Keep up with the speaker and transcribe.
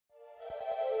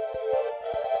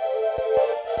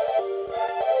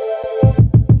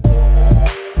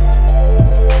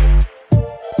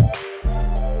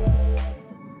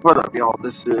What up, y'all?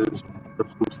 This is the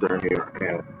Fooster here,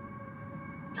 and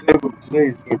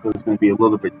today's gameplay is going to be a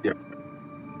little bit different.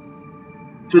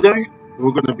 Today,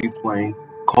 we're going to be playing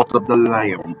Cult of the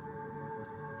Lamb,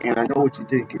 and I know what you're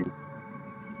thinking.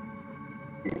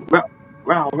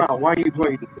 Wow, why are you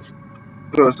playing this?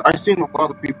 Because I've seen a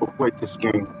lot of people play this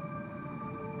game,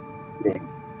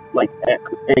 like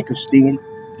Christine,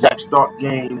 Zach Start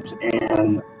Games,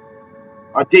 and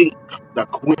I think the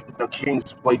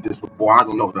Kings played this before. I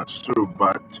don't know if that's true,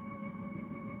 but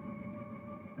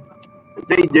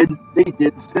they did.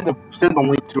 Send a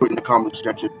link to it in the comment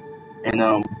section, and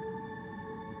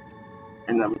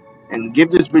and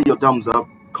give this video a thumbs up,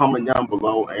 comment down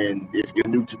below, and if you're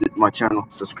new to my channel,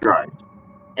 subscribe.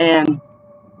 And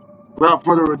without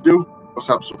further ado, let's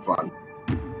have some fun.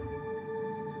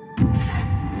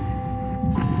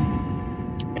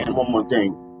 And one more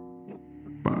thing.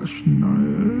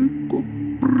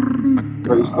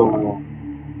 Okay, so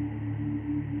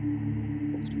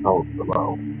oh,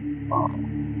 below.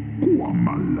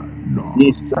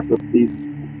 These sacrifices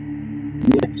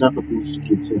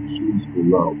can take keys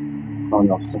below.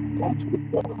 Calling off something onto the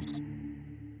walls.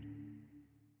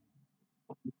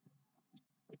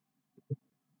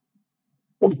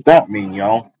 What does that mean,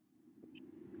 y'all?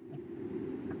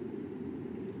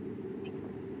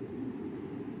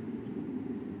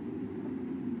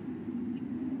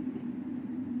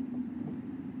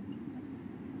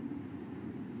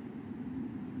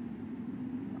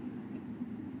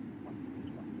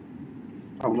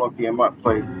 I'm lucky I might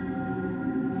play.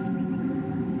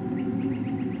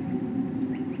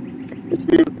 This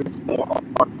video is more on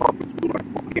topic to like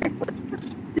more gameplay in this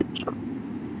future.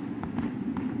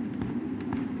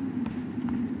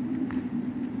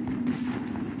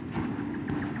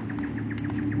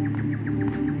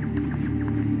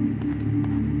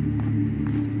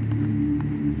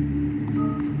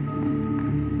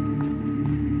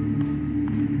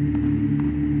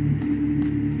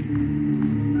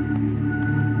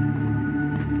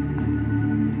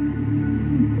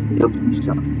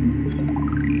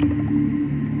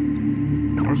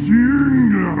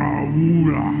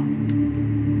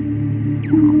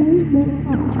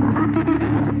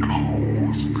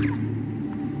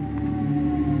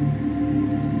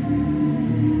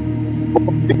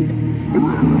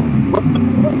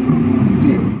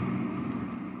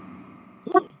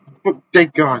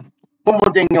 Thank God. One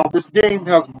more thing, y'all. This game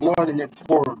has blood in its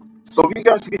horror. So if you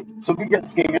guys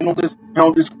can handle this,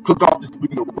 click off this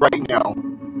video right now.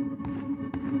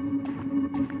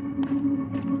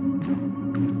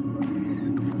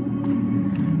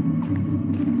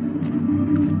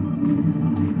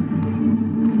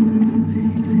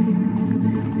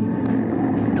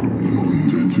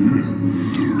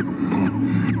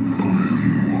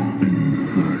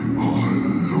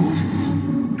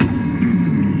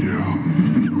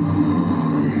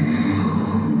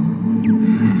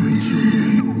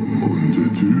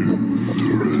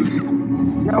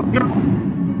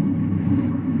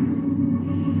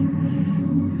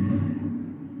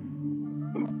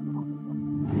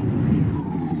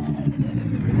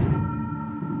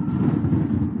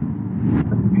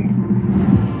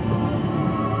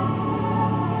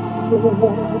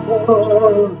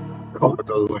 Call it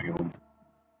the Lamb.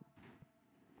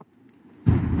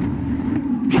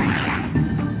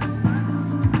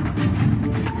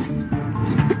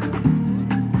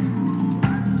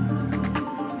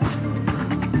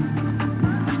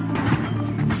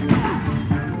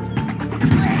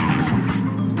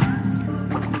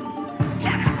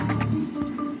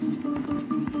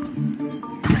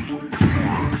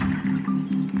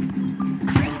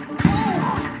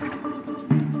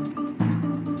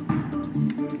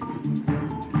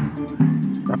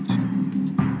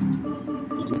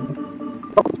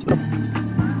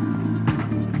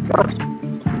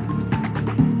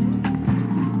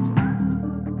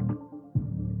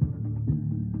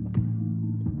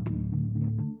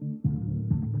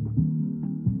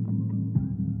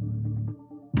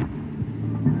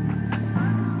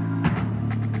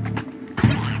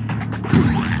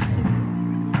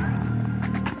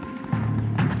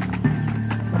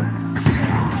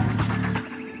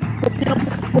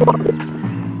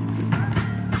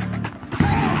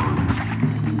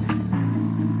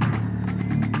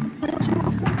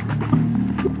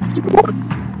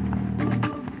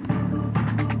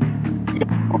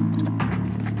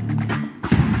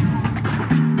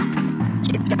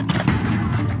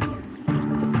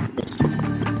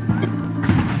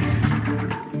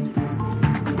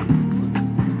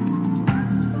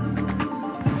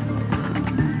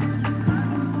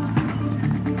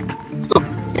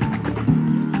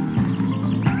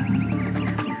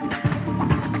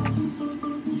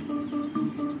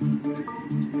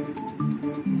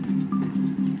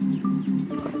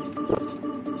 So,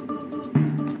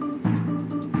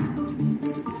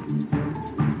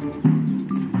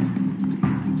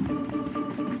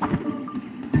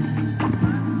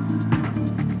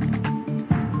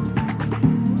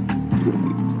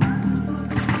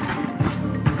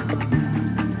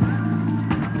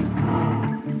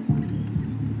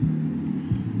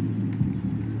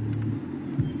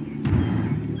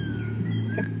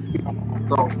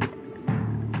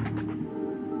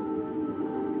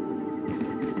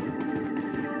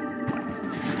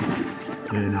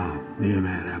 Genau,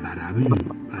 nimera maravi,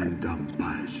 andam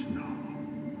pasno.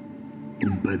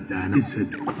 Badana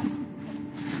said.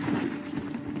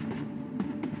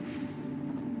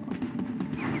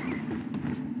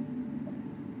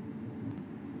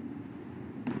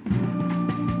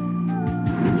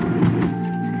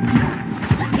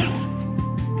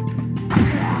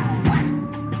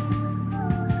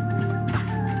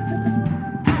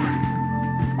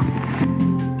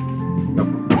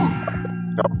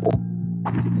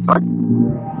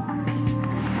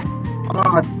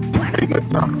 dang it.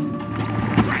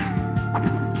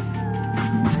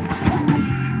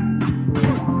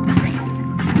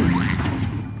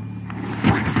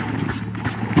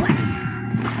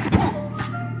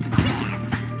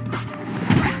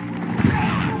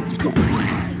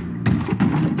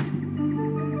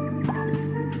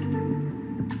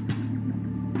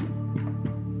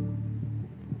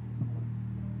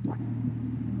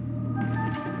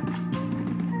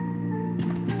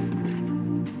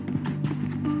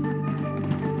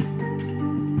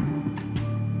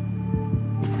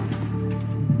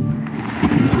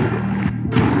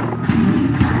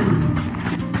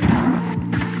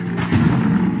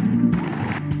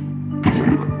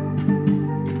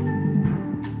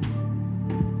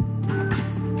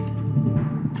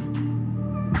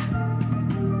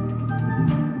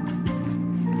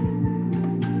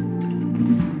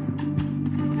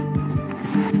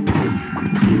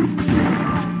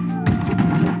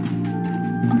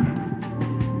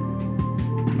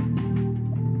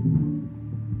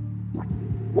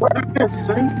 What did I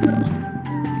say this?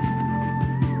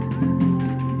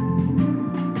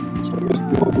 So this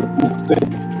still would make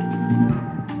sense.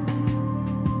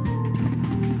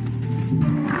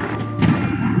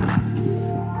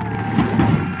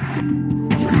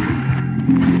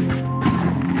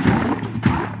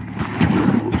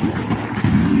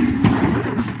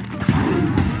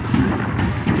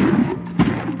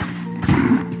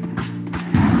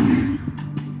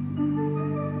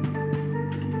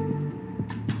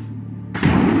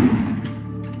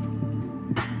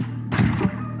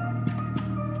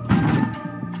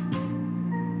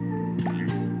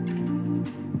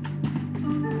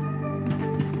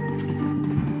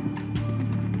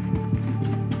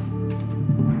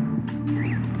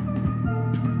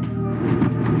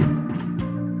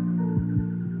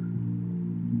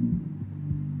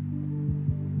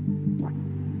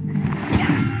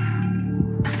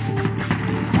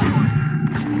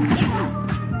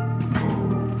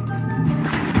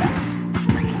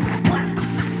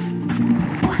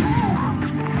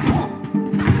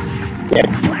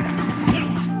 Yes.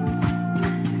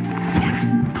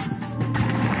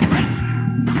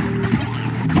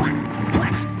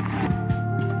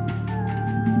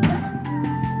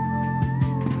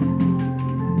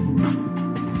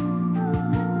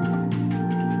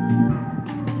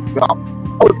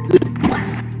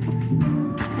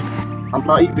 I'm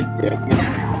not even there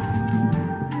yet.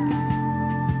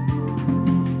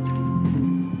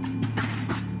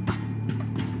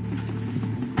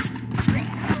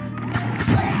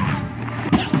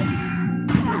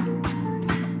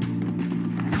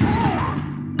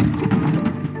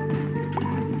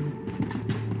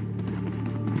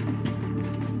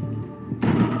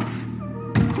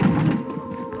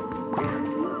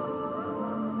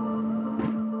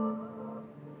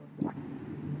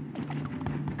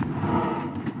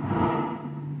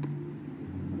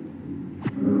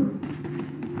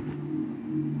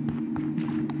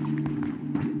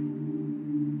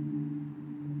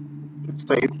 It's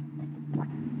safe.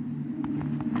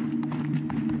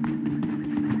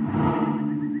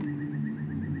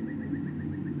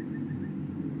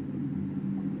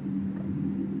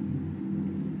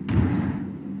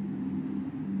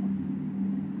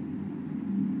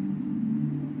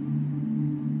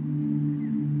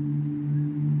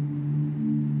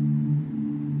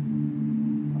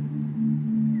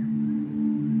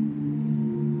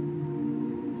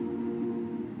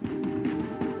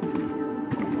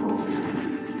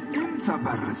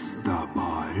 Sabarasta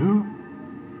bayo.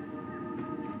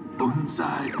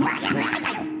 Bonsai.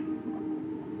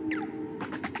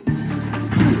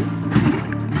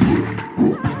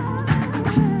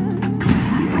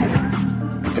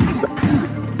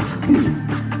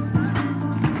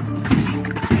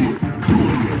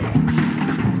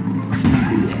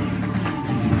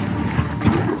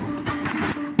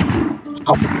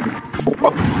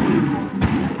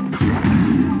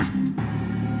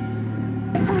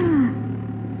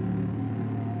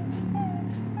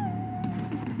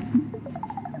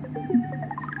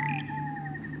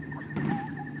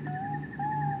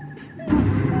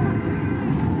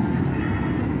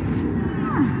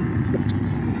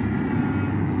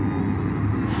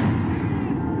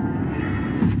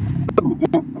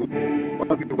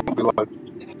 People gonna be like,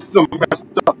 some messed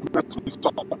up mess we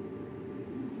saw.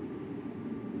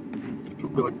 People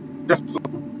be like, that's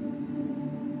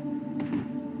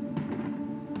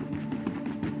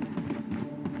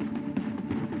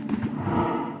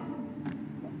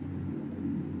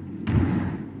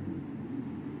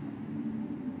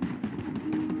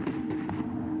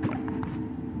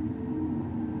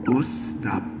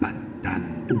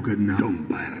Ostapatan ugenam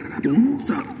para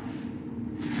punsa.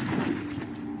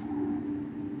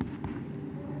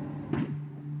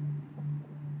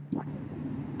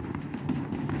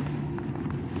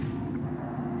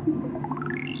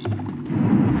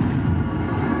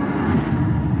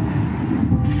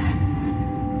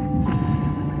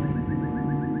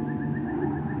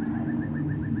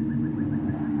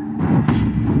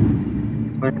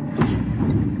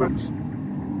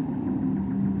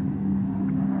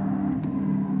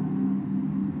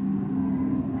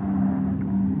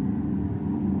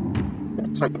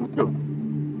 how you do.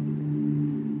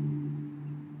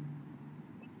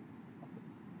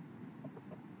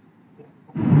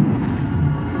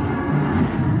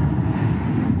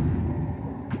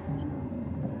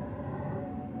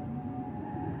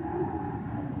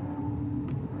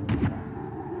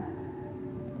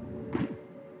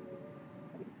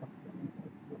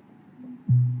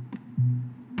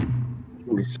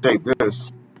 Let me save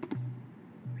this.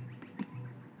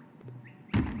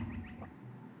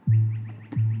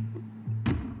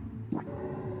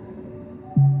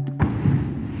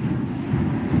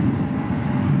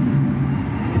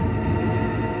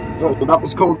 So that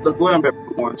was called the Glam,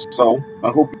 everyone. So I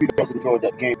hope you guys enjoyed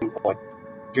that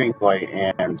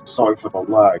gameplay, and sorry for the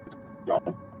lag,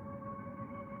 y'all.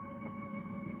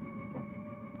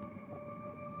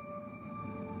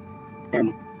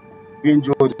 And if you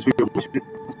enjoyed this video, make sure to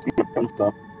give a thumbs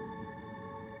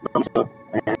up,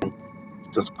 and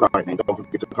subscribe, and don't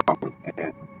forget to comment.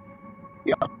 And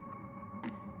yeah,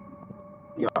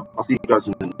 I'll see you guys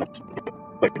in the next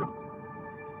video. Later.